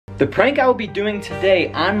The prank I will be doing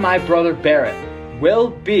today on my brother Barrett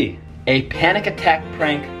will be a panic attack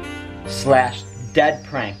prank slash dead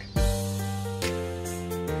prank.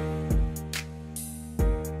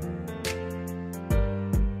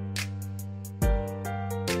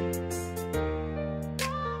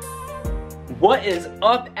 What is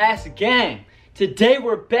up, ass gang? Today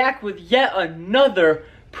we're back with yet another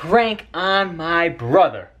prank on my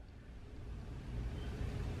brother.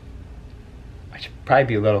 I should probably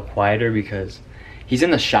be a little quieter because he's in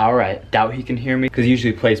the shower. I doubt he can hear me because he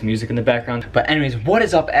usually plays music in the background. But anyways, what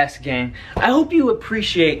is up, ass gang? I hope you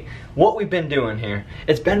appreciate what we've been doing here.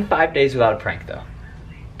 It's been 5 days without a prank though.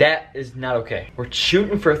 That is not okay. We're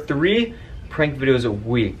shooting for 3 prank videos a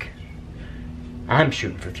week. I'm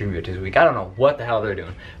shooting for 3 videos a week. I don't know what the hell they're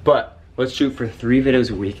doing, but let's shoot for 3 videos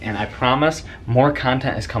a week, and I promise more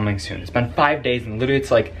content is coming soon. It's been 5 days, and literally it's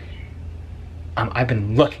like, I've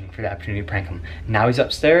been looking for the opportunity to prank him. Now he's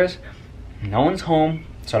upstairs, no one's home,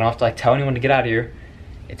 so I don't have to like tell anyone to get out of here.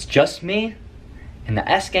 It's just me and the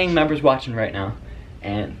S-Gang members watching right now,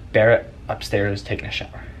 and Barrett upstairs taking a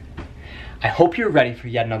shower. I hope you're ready for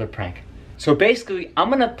yet another prank. So basically, I'm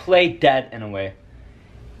gonna play dead in a way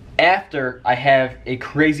after I have a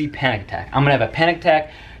crazy panic attack. I'm gonna have a panic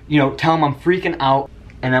attack, you know, tell him I'm freaking out,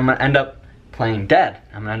 and I'm gonna end up playing dead.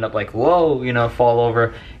 I'm gonna end up like, whoa, you know, fall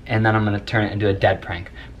over, and then I'm gonna turn it into a dead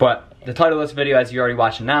prank. But the title of this video, as you're already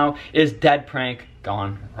watching now, is Dead Prank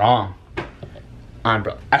Gone Wrong on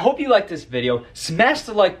Bro. I hope you like this video. Smash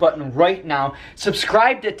the like button right now.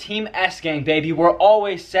 Subscribe to Team S-Gang, baby. We're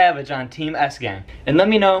always savage on Team S-Gang. And let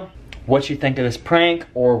me know what you think of this prank,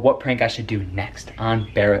 or what prank I should do next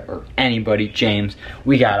on Barrett or anybody, James.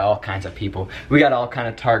 We got all kinds of people. We got all kinds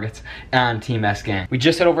of targets on Team S-Gang. We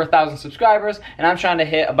just hit over 1,000 subscribers, and I'm trying to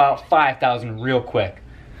hit about 5,000 real quick.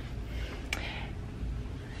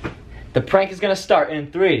 The prank is gonna start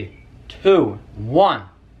in 3, 2, 1.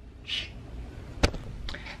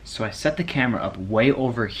 So I set the camera up way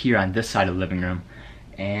over here on this side of the living room,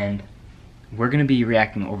 and we're gonna be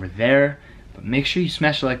reacting over there. But make sure you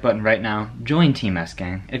smash the like button right now. Join Team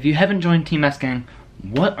S-Gang. If you haven't joined Team S-Gang,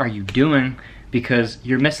 what are you doing? Because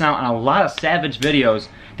you're missing out on a lot of savage videos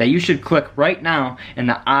that you should click right now in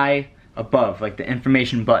the eye above, like the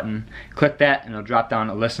information button. Click that and it'll drop down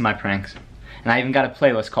a list of my pranks. And I even got a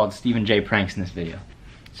playlist called Stephen J Pranks in this video.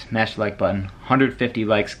 Smash the like button. 150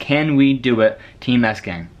 likes. Can we do it? Team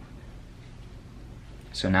S-Gang.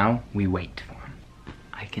 So now we wait for him.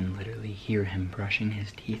 I can literally hear him brushing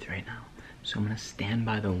his teeth right now. So I'm gonna stand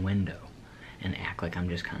by the window and act like I'm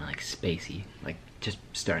just kind of like spacey, like just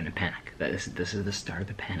starting to panic. This is the start of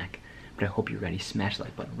the panic. But I hope you're ready. Smash the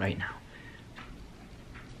like button right now.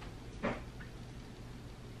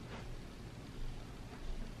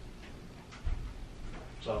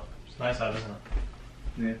 So it's nice out, isn't it?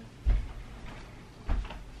 Yeah.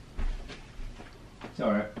 It's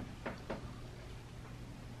alright.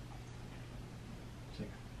 It's like,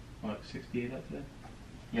 what, 68 out today?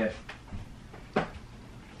 Yeah.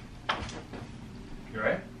 You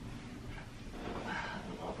right? I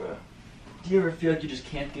don't know, bro. Do you ever feel like you just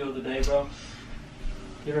can't deal with the day, bro?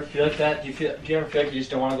 Do you ever feel like that? Do you ever feel like you just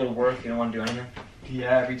don't want to go to work? You don't want to do anything?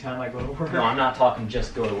 Yeah, every time I go to work. No, I'm not talking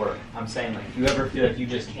just go to work. I'm saying like, do you ever feel like you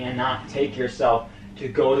just cannot take yourself to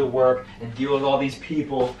go to work and deal with all these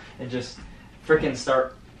people and just freaking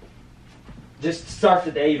start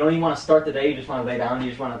the day? You don't even want to start the day. You just want to lay down. You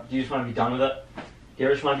just want to be done with it. Do you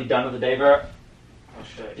ever just want to be done with the day, Barrett? Oh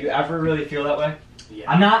shit. Do you ever really feel that way? Yeah.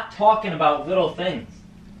 I'm not talking about little things.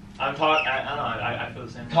 I'm talking. I don't know. I feel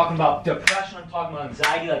the same. I'm talking about depression. I'm talking about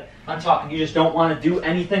anxiety. Like, I'm talking. You just don't want to do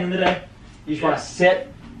anything in the day. You just want to sit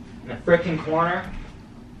in a freaking corner.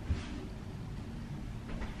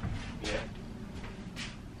 Yeah.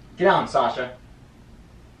 Get down, Sasha.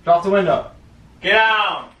 Drop the window. Get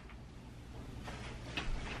down.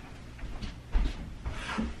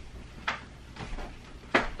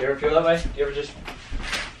 You ever feel that way? You ever just...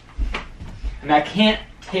 I mean, I can't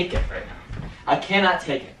take it right now. I cannot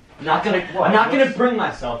take it. I'm not gonna bring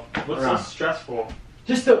myself What's around. so stressful?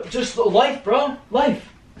 Just the life, bro.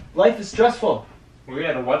 Life is stressful. Well,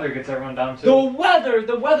 yeah, the weather gets everyone down too. The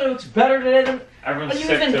weather looks better today than... Everyone's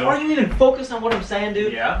sick too. Are you even focused on what I'm saying,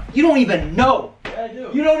 dude? Yeah. You don't even know. Yeah, I do.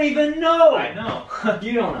 You don't even know. I know.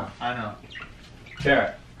 You don't know. I know.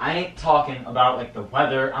 Barrett, I ain't talking about like the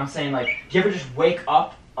weather. I'm saying like, do you ever just wake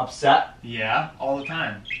up upset? Yeah, all the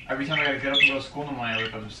time. Every time I gotta get up and go to school in the morning, I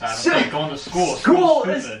wake up sad. Shit. I'm like going to school. School School's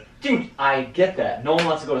is... stupid. Dude, I get that. No one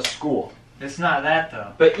wants to go to school. It's not that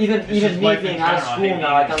though. But even just me life in being out of general. I school hate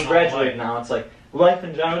now, like being I'm in graduating life. now, it's like, life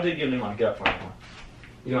in general, dude, you don't even want to get up for anymore.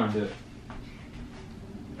 You don't want to do it.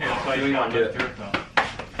 Yeah, that's why You you don't gotta do live through it though.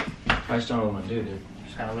 I just don't know what I'm gonna do, dude.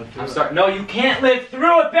 Just gotta live through I'm it. sorry. No, you can't live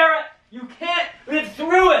through it, Barrett! You can't live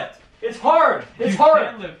through it! It's hard! It's You hard!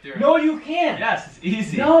 can live through it. No, you can't! Yes, it's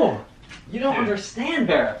easy. No! You don't Dude. understand,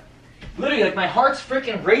 Barrett. Literally, like, my heart's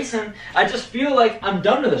freaking racing. I just feel like I'm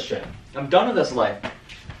done with this shit. I'm done with this life.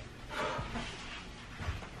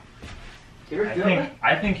 You ever feel that?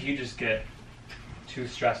 I think you just get too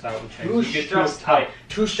stressed out with things. Too You get stressed too tight.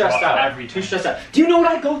 Too stressed about out. everything. Too stressed out. Do you know what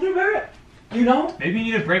I go through, Barrett? You know? Maybe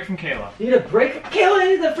you need a break from Kayla. You need a break. Kayla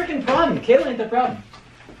ain't the freaking problem. Kayla ain't the problem.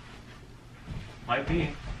 Might be.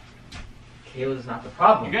 Kayla's not the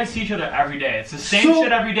problem. You guys see each other every day. It's the same So-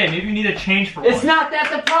 shit every day. Maybe you need a change for once. It's not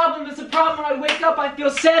that the problem. It's the problem when I wake up, I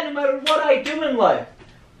feel sad no matter what I do in life.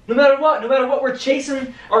 No matter what we're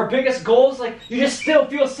chasing our biggest goals, like, you just still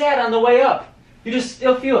feel sad on the way up. You just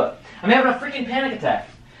still feel it. I'm having a freaking panic attack.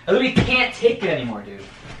 I literally can't take it anymore, dude.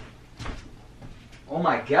 Oh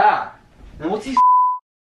my god. And what's these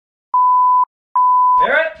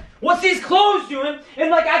Barrett? What's these clothes doing? And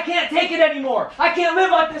like, I can't take it anymore. I can't live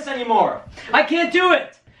like this anymore. I can't do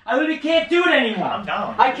it. I literally can't do it anymore. Calm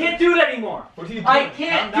down. I can't do it anymore. What are you doing? I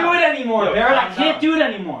can't Calm do down. it anymore, Yo, Barrett. I calm can't down. do it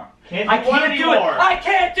anymore. Can't I do what can't do it. anymore? I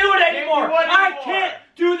can't do it Can't anymore. do what I anymore? can't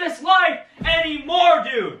do this life anymore,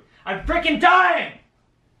 dude. I'm freaking dying.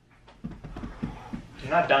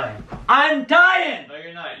 You're not dying. I'm dying. No,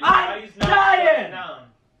 you're not. Your I'm body's not dying. slowing down.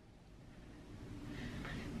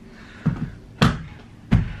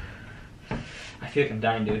 I feel like I'm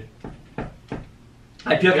dying, dude. I feel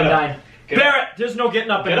like Get I'm up. dying. Get Barrett, there's no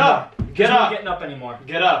getting up Get anymore. up. There's Get no up. getting up anymore.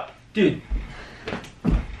 Get up. Dude,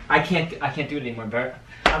 I can't do it anymore, Barrett.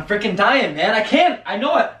 I'm freaking dying, man. I can't. I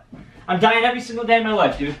know it. I'm dying every single day of my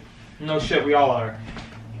life, dude. No shit, we all are.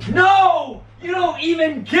 No! You don't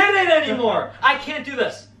even get it anymore. I can't do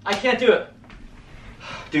this. I can't do it.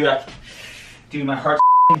 Dude, my heart's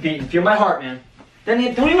beating. Feel my heart, man. Then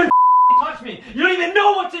you don't even touch me. You don't even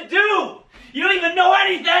know what to do. You don't even know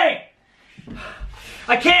anything.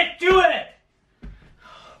 I can't do it.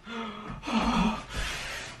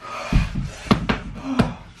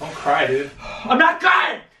 Don't cry, dude. I'm not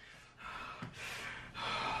crying.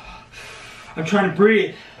 I'm trying to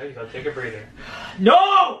breathe. There you go, take a breather.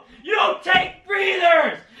 No! You don't take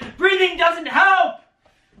breathers! Breathing doesn't help!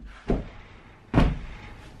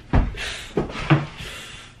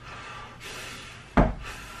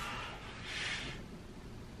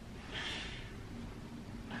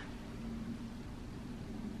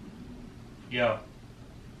 Yo.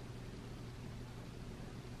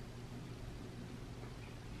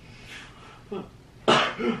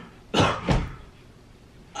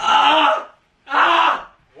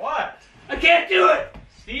 What? I can't do it!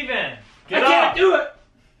 Steven, I get up. can't do it!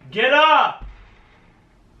 Get up.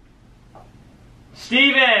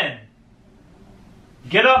 Steven.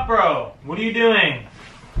 Get up, bro. What are you doing?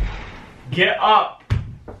 Get up.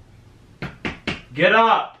 Get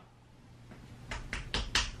up.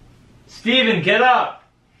 Steven, get up.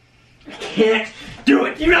 I can't do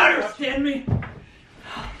it! Do you not understand me?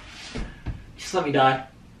 Just let me die.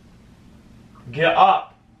 Get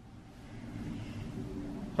up.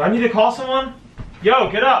 Do I need to call someone?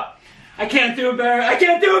 Yo, get up. I can't do it, Barrett! I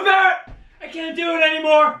can't do it, Barrett! I can't do it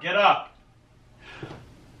anymore! Get up.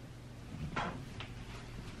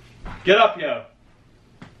 Get up, yo.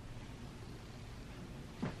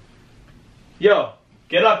 Yo,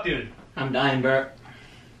 get up, dude. I'm dying, Barrett.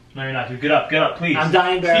 No, you're not, dude. Get up, please. I'm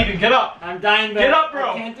dying, Barrett. Steven, get up. I'm dying, Barrett. Get up,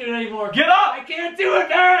 bro. I can't do it anymore. Get up. I can't do it,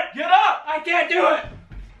 Barrett! Get up. I can't do it!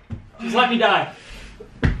 Just let me die.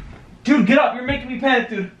 Dude, get up. You're making me panic,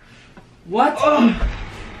 dude. What?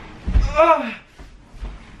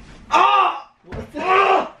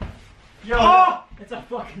 Yo, it's a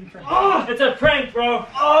fucking prank. It's a prank, bro.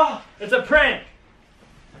 It's a prank.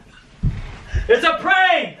 It's a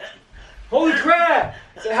prank. Holy crap.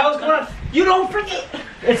 What the hell's going on? You don't freaking...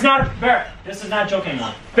 It's not... Barrett, this is not joking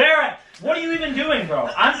anymore. Barrett, what are you even doing, bro?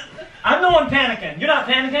 I'm the one panicking. You're not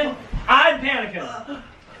panicking. I'm panicking.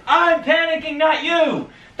 I'm panicking, not you.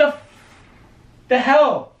 The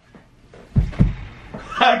hell?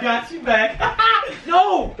 I got you back.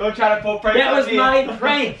 No. Don't try to pull prank That on was me. my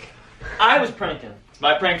prank. I was pranking. It's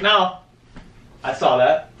my prank now. I saw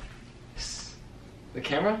that. The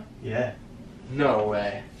camera? Yeah. No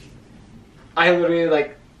way. I literally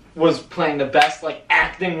like was playing the best like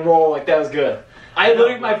acting role, like that was good. I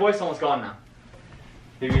literally my voice almost gone now.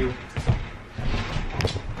 Maybe you.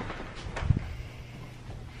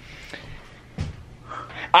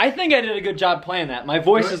 I think I did a good job playing that. My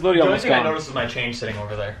voice is literally almost The only thing I gone. noticed was my change sitting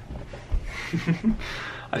over there.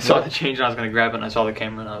 I saw the change and I was gonna grab it and I saw the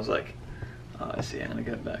camera and I was like, oh, I see, I'm gonna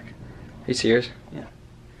get it back. Are you serious? Yeah.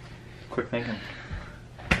 Quick thinking.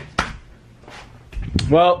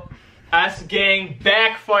 Well, S gang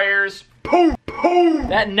backfires. Boom, boom.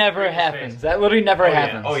 That never happens. That literally never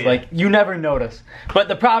happens. Yeah. Oh, yeah. Like, you never notice. But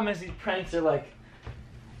the problem is these pranks are like,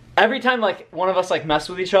 every time like one of us like mess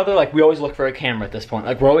with each other, like we always look for a camera at this point.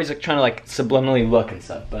 Like we're always like trying to like subliminally look and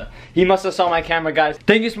stuff. But he must have saw my camera, guys.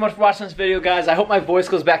 Thank you so much for watching this video, guys. I hope my voice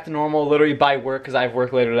goes back to normal literally by work, because I have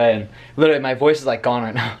work later today, and literally my voice is like gone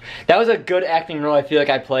right now. That was a good acting role I feel like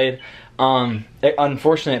I played.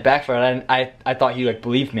 Unfortunately it backfired. I thought he like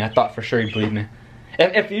believed me. I thought for sure he believed me.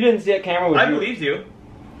 If you didn't see that camera, would you? I believed you.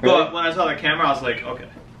 Really? But when I saw the camera, I was like, okay.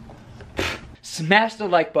 Smash the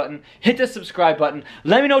like button, hit the subscribe button.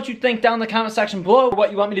 Let me know what you think down in the comment section below,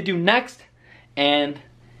 what you want me to do next, and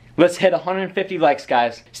let's hit 150 likes,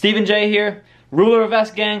 guys. Stephen J here, ruler of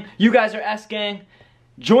S Gang. You guys are S Gang.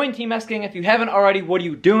 Join Team S Gang if you haven't already. What are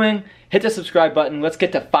you doing? Hit the subscribe button. Let's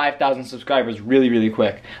get to 5,000 subscribers really, really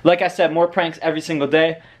quick. Like I said, more pranks every single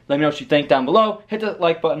day. Let me know what you think down below. Hit the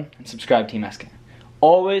like button and subscribe Team S Gang.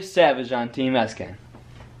 Always savage on Team S Gang.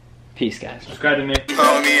 Peace, guys. Subscribe to me.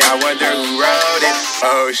 Homie, I wonder who wrote it.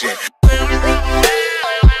 Oh shit.